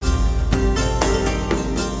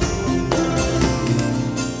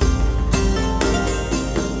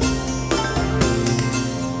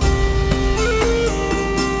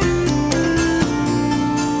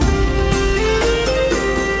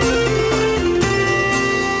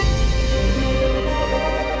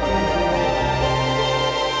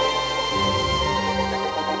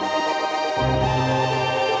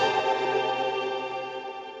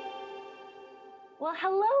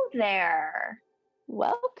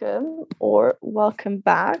Welcome or welcome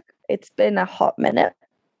back. It's been a hot minute.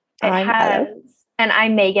 It I'm has. Ella. And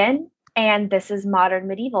I'm Megan, and this is Modern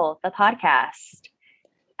Medieval, the podcast.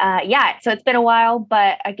 So it's been a while,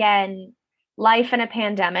 but again, life in a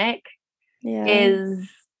pandemic Yeah. is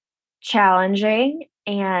challenging,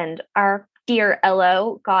 and our dear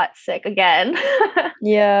Ello got sick again.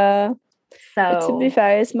 Yeah. To be So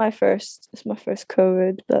fair, it's my first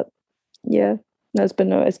COVID, but yeah. No, it's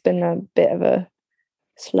been a bit of a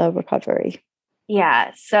slow recovery.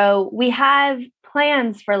 yeah, so we have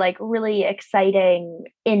plans for like really exciting,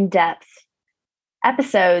 in-depth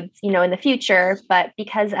episodes, in the future, but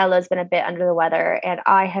because Ella's been a bit under the weather and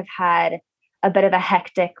I have had a bit of a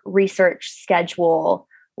hectic research schedule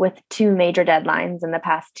with two major deadlines in the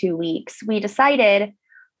past 2 weeks, we decided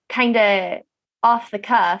kind of off the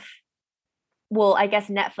cuff. Well, I guess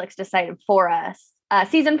Netflix decided for us.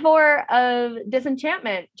 Season 4 of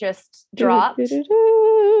Disenchantment just dropped.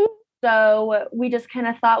 So we just kind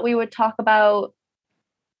of thought we would talk about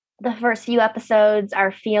the first few episodes,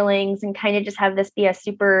 our feelings, and kind of just have this be a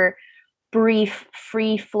super brief,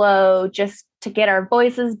 free flow, just to get our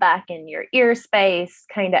voices back in your ear space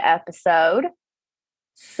kind of episode.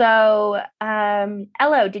 So,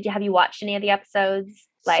 Ello, have you watched any of the episodes?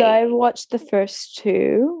 So I watched the first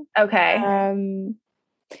two. Okay.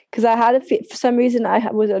 Because I had for some reason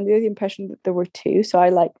was under the impression that there were two, so I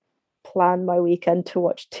planned my weekend to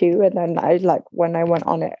watch two, and then when I went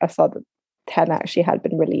on it, I saw that 10 actually had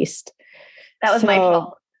been released. That was my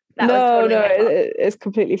fault. It's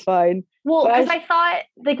completely fine. Well, because I thought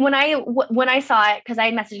when I saw it, because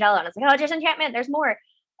I messaged Ella and I was like, "Oh, Disenchantment, there's more."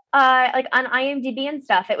 On IMDb and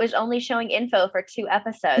stuff, it was only showing info for 2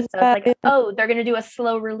 episodes. So I was like, "Oh, they're gonna do a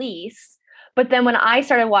slow release." But then when I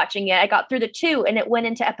started watching it, I got through the 2 and it went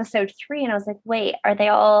into episode 3, and I was like, "Wait, are they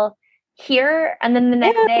all here?" And then the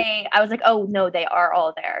next day, I was like, "Oh no, they are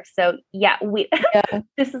all there." So yeah,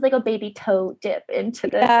 this is like a baby toe dip into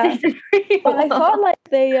this season. But I thought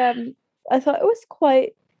I thought it was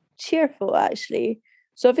quite cheerful actually.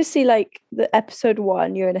 So obviously, the episode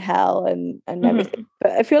 1, you're in hell and everything,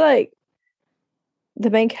 but I feel like the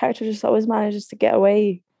main character just always manages to get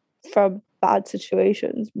away from bad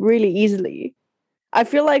situations really easily. I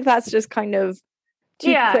feel like that's just kind of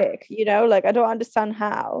too quick, I don't understand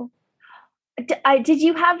how. Did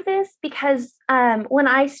you have this? Because when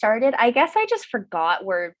I started, I guess I just forgot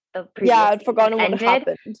where the previous I'd forgotten ended. what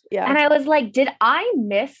happened. Yeah. And I was like, did I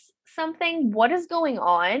miss something? What is going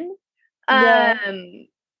on? Yeah.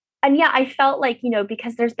 And yeah, I felt like,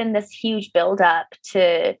 because there's been this huge buildup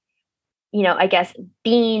to, I guess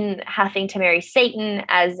Dean having to marry Satan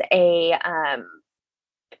as a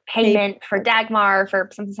payment for Dagmar for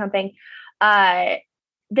something.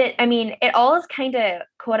 It all is kind of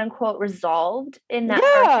quote unquote resolved in that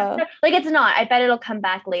first episode. It's not. I bet it'll come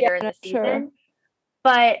back later in the season. Sure.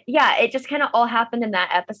 But yeah, it just kind of all happened in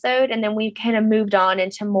that episode. And then we kind of moved on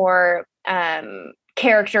into more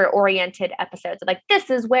character-oriented episodes. Like, this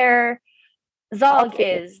is where Zog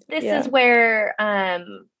is. This is where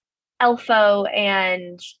Elfo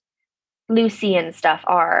and Lucy and stuff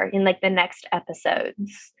are in the next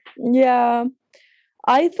episodes. Yeah.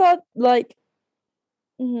 I thought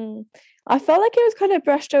I felt like it was kind of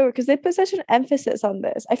brushed over because they put such an emphasis on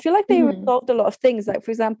this. I feel like they resolved a lot of things. Like,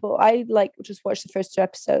 for example, I just watched the first 2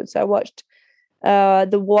 episodes. So I watched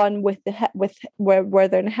the one with where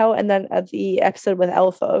they're in hell, and then the episode with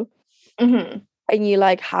Elfo. And you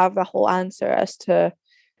have a whole answer as to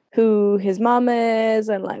who his mom is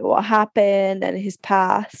and what happened and his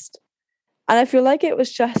past. And I feel like it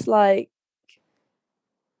was just I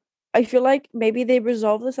feel like maybe they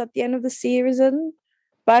resolved this at the end of the season,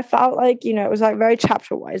 but I felt like, it was very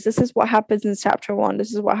chapter wise. This is what happens in chapter 1.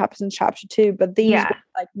 This is what happens in chapter 2. But these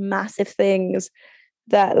were massive things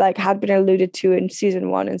that had been alluded to in season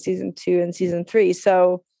 1 and season 2 and season 3.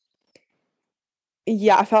 So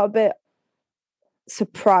yeah, I felt a bit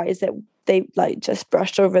surprised that they just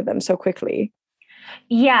brushed over them so quickly.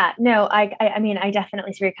 Yeah, no, I mean, I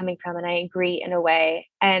definitely see where you're coming from, and I agree in a way.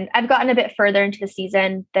 And I've gotten a bit further into the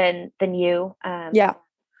season than you.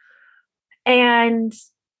 And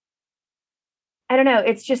I don't know,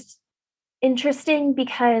 it's just interesting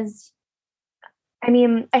because, I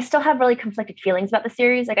mean, I still have really conflicted feelings about the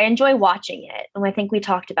series. I enjoy watching it, and I think we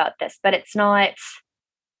talked about this, but it's not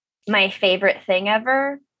my favorite thing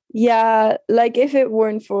ever. Yeah, if it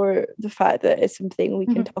weren't for the fact that it's something we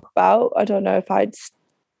can talk about, I don't know if I'd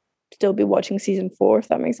still be watching season 4, if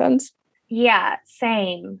that makes sense. Yeah,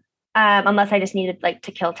 same. Unless I just needed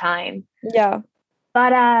to kill time. Yeah.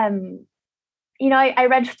 But I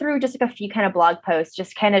read through just a few kind of blog posts,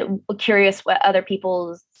 just kind of curious what other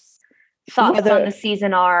people's thoughts on the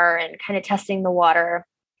season are and kind of testing the water.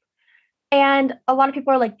 And a lot of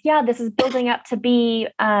people are like, yeah, this is building up to be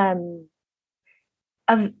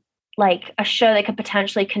like a show that could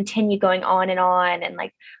potentially continue going on and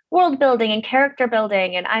like world building and character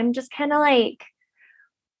building. And I'm just kind of like,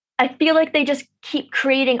 I feel like they just keep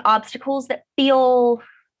creating obstacles that feel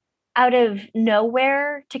out of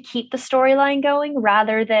nowhere to keep the storyline going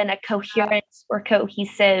rather than a coherent or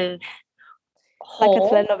cohesive whole.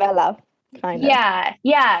 Like a telenovela, kind of.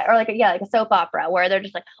 Yeah. Or like a soap opera where they're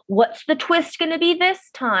just like, what's the twist going to be this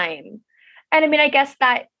time? And I mean, I guess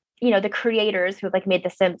that, you know, the creators who like made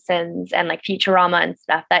The Simpsons and like Futurama and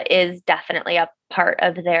stuff, that is definitely a part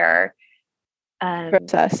of their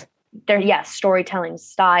process. Their storytelling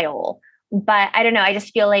style. But I don't know, I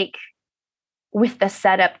just feel like with the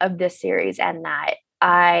setup of this series and that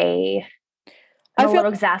I'm a little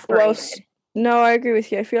exasperated. No, I agree with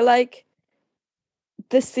you. I feel like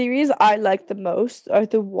the series I like the most are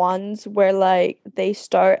the ones where like they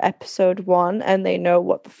start episode 1 and they know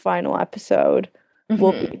what the final episode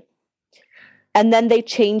will be. And then they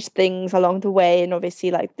change things along the way, and obviously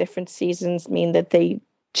like different seasons mean that they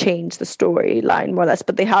change the storyline more or less,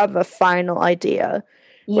 but they have a final idea.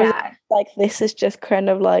 Yeah. Like this is just kind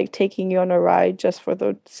of like taking you on a ride just for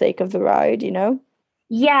the sake of the ride, you know?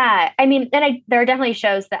 Yeah. I mean, and there are definitely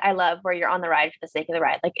shows that I love where you're on the ride for the sake of the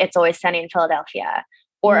ride. Like It's Always Sunny in Philadelphia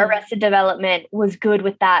or Arrested Development was good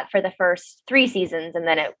with that for the first 3 seasons. And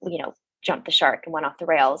then it, you know, jumped the shark and went off the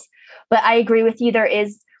rails. But I agree with you. There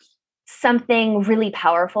is something really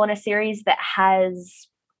powerful in a series that has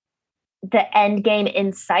the end game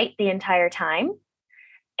in sight the entire time.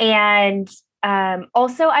 And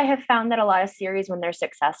also I have found that a lot of series, when they're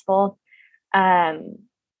successful,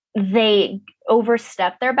 they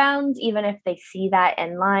overstep their bounds, even if they see that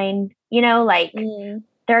end line, you know, like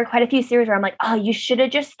there are quite a few series where I'm like, oh, you should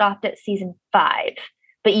have just stopped at season 5,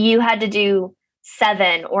 but you had to do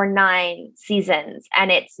 7 or 9 seasons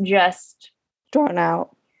and it's just drawn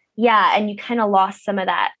out. Yeah. And you kind of lost some of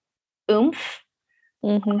that oomph.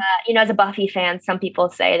 You know, as a Buffy fan, some people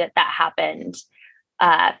say that happened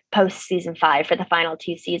post season 5 for the final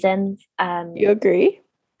 2 seasons. You agree?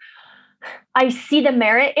 I see the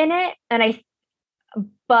merit in it,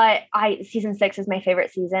 but season 6 is my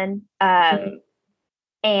favorite season. And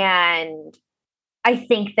I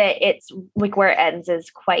think that it's like where it ends is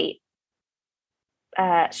quite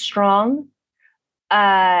strong.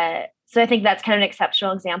 So I think that's kind of an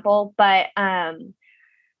exceptional example, but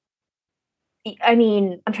I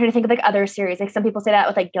mean, I'm trying to think of like other series. Like some people say that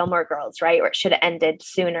with like Gilmore Girls, right? Or it should have ended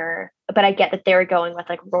sooner. But I get that they were going with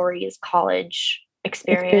like Rory's college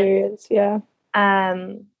experience. Yeah.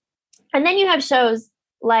 And then you have shows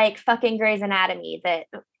like fucking Grey's Anatomy that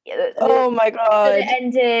oh my god, that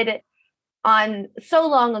ended on so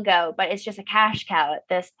long ago, but it's just a cash cow at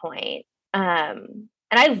this point. And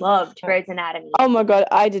I loved Grey's Anatomy. Oh my god,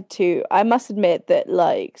 I did too. I must admit that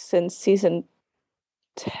like since season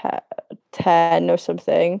 10 or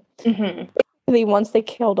something, once they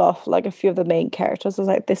killed off like a few of the main characters, I was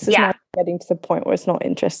like, this is not getting to the point where it's not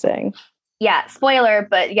interesting. Yeah, spoiler,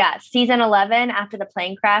 but yeah, season 11, after the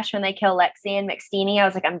plane crash when they kill Lexi and McSteamy, I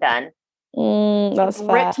was like, I'm done. That's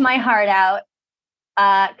ripped my heart out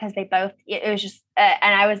because they both, it was just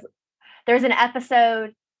and there's an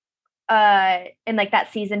episode in like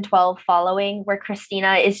that season 12 following where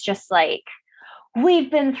Christina is just like,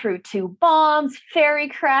 we've been through 2 bombs, ferry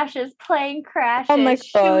crashes, plane crashes,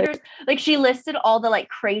 shooters. Like she listed all the like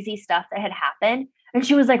crazy stuff that had happened, and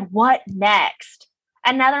she was like, what next?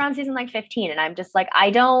 And now they're on season like 15, and I'm just like, I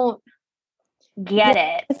don't get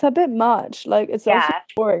it. It's a bit much. Like it's also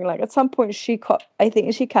boring. Like at some point I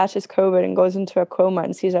think she catches COVID and goes into a coma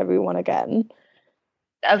and sees everyone again.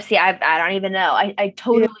 Oh, see, I don't even know. I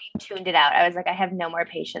totally tuned it out. I was like, I have no more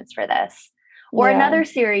patience for this. Or another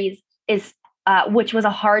series is which was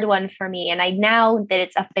a hard one for me, and now that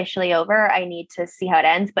it's officially over, I need to see how it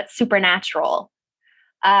ends. But Supernatural,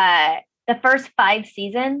 the first 5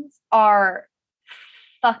 seasons are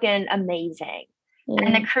fucking amazing.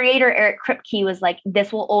 And the creator Eric Kripke was like,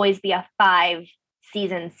 this will always be a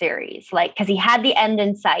 5-season series, like because he had the end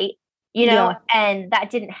in sight, you know, and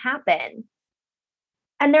that didn't happen.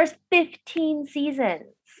 And there's 15 seasons.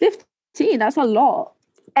 15, that's a lot.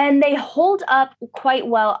 And they hold up quite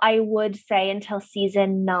well, I would say, until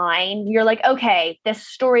season 9. You're like, okay, this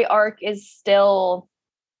story arc is still,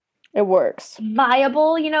 it works,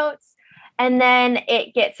 viable, you know. And then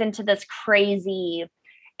it gets into this crazy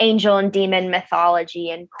angel and demon mythology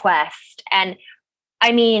and quest. And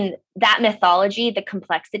I mean, that mythology, the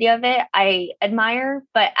complexity of it, I admire.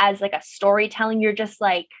 But as like a storytelling, you're just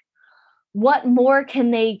like, what more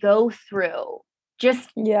can they go through? Just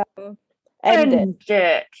end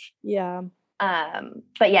it. Yeah.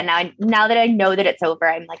 But yeah, now that I know that it's over,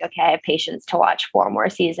 I'm like, okay, I have patience to watch 4 more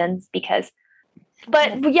seasons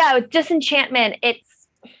but yeah, with Disenchantment, it's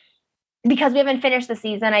because we haven't finished the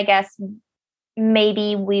season, I guess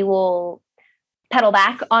maybe we will pedal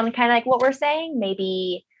back on kind of like what we're saying.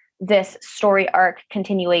 Maybe this story arc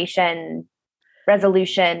continuation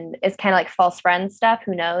resolution is kind of like false friend stuff.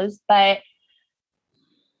 Who knows? But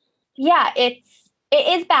yeah, it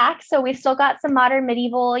is back. So we've still got some modern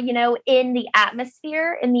medieval, in the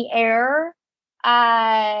atmosphere, in the air.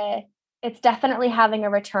 It's definitely having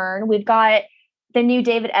a return. We've got the new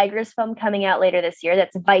David Eggers film coming out later this year.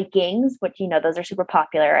 That's Vikings, which, those are super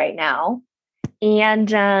popular right now. And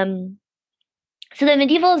so the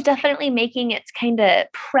medieval is definitely making its kind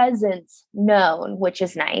of presence known, which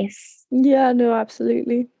is nice. Yeah, no,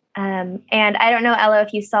 absolutely. And I don't know, Ella,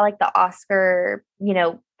 if you saw like the Oscar,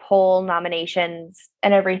 poll nominations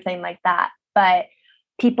and everything like that, but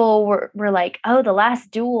people were like, oh, The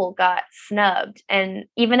Last Duel got snubbed. And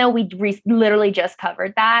even though we literally just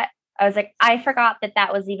covered that, I was like, I forgot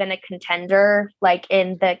that was even a contender, like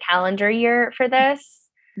in the calendar year for this.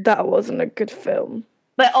 That wasn't a good film.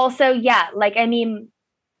 But also, yeah, like, I mean,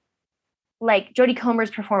 like Jodie Comer's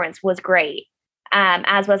performance was great,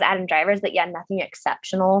 as was Adam Driver's, but yeah, nothing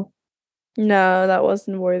exceptional. No, that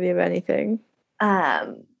wasn't worthy of anything.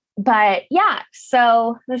 But yeah,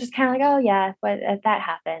 so it was just kind of like, oh yeah, but that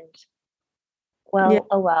happened. Well, yeah.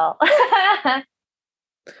 Oh well.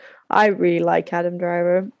 I really like Adam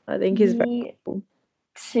Driver. I think he's very cool.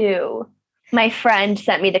 Too. My friend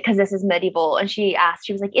sent me because this is medieval, and she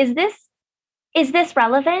was like, is this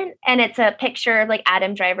relevant? And it's a picture of like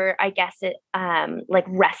Adam Driver, I guess it like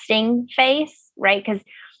resting face, right?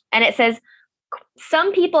 And it says,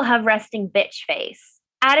 some people have resting bitch face.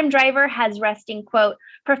 Adam Driver has resting, quote,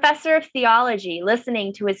 professor of theology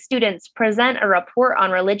listening to his students present a report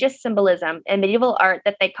on religious symbolism and medieval art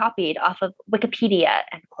that they copied off of Wikipedia,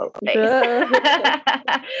 end quote, face.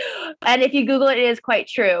 And if you Google it, it is quite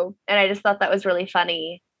true. And I just thought that was really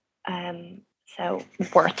funny. So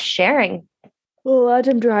worth sharing. Oh,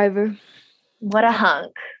 Adam Driver. What a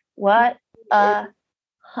hunk. What a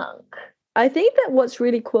hunk. I think that what's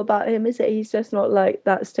really cool about him is that he's just not like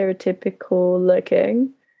that stereotypical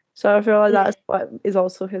looking. So I feel like that's what is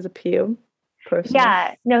also his appeal, personally.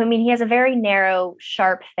 Yeah. No, I mean, he has a very narrow,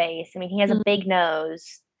 sharp face. I mean, he has a big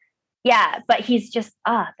nose. Yeah, but he's just,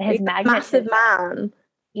 his massive man.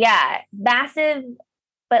 Yeah, massive,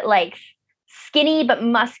 but like skinny but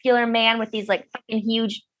muscular man with these like fucking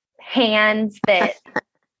huge hands that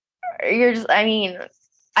you're just, I mean,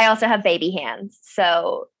 I also have baby hands,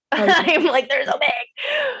 so I'm like, they're so big.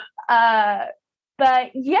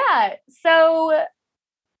 But yeah, so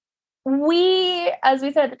as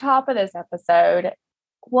we said at the top of this episode,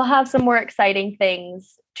 we'll have some more exciting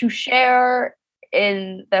things to share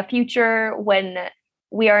in the future when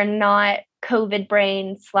we are not COVID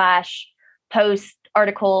brain / post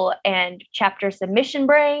article and chapter submission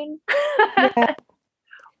brain.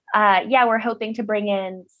 Yeah. We're hoping to bring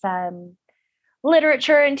in some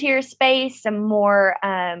literature into your space, some more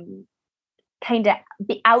kind of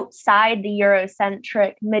outside the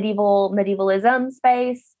Eurocentric medievalism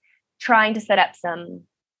space, trying to set up some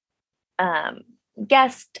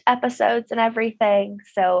guest episodes and everything.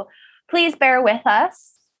 So please bear with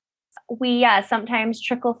us. We sometimes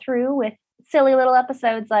trickle through with silly little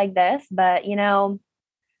episodes like this, but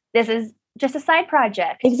this is just a side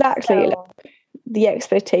project. Exactly. So, the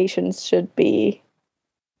expectations should be,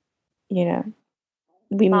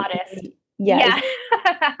 modest. Yeah.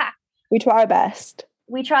 We try our best.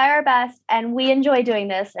 We try our best, and we enjoy doing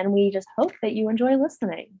this, and we just hope that you enjoy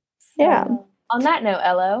listening. So, yeah. On that note,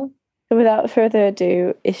 Ello. So without further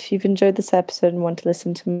ado, if you've enjoyed this episode and want to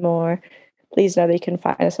listen to more, please know that you can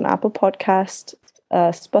find us on Apple Podcast,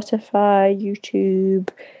 Spotify, YouTube,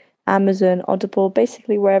 Amazon, Audible,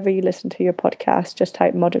 basically wherever you listen to your podcast. Just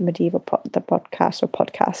type Modern Medieval the podcast or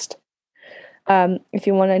podcast. If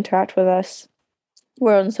you want to interact with us,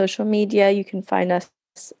 we're on social media. You can find us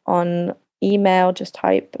on email. Just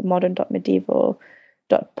type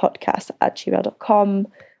modern.medieval.podcast@gmail.com.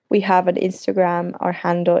 We have an Instagram. Our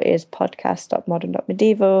handle is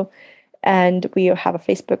podcast.modern.medieval. And we have a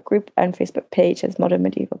Facebook group and Facebook page as Modern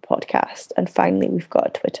Medieval Podcast. And finally, we've got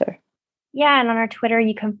a Twitter. Yeah, and on our Twitter,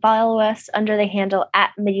 you can follow us under the handle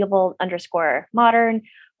 @medieval_modern,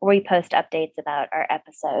 where we post updates about our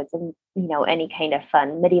episodes and, any kind of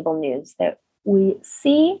fun medieval news that we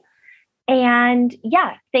see. And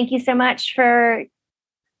yeah, thank you so much for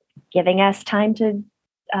giving us time to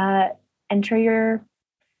enter your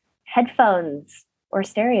headphones or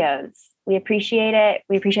stereos. We appreciate it.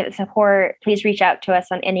 We appreciate the support. Please reach out to us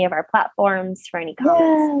on any of our platforms for any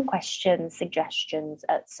comments, questions, suggestions,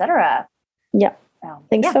 etc. Yeah.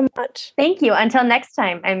 Thanks so much. Thank you. Until next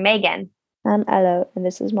time, I'm Megan. I'm Ella, and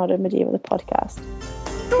this is Modern Medieval, the podcast.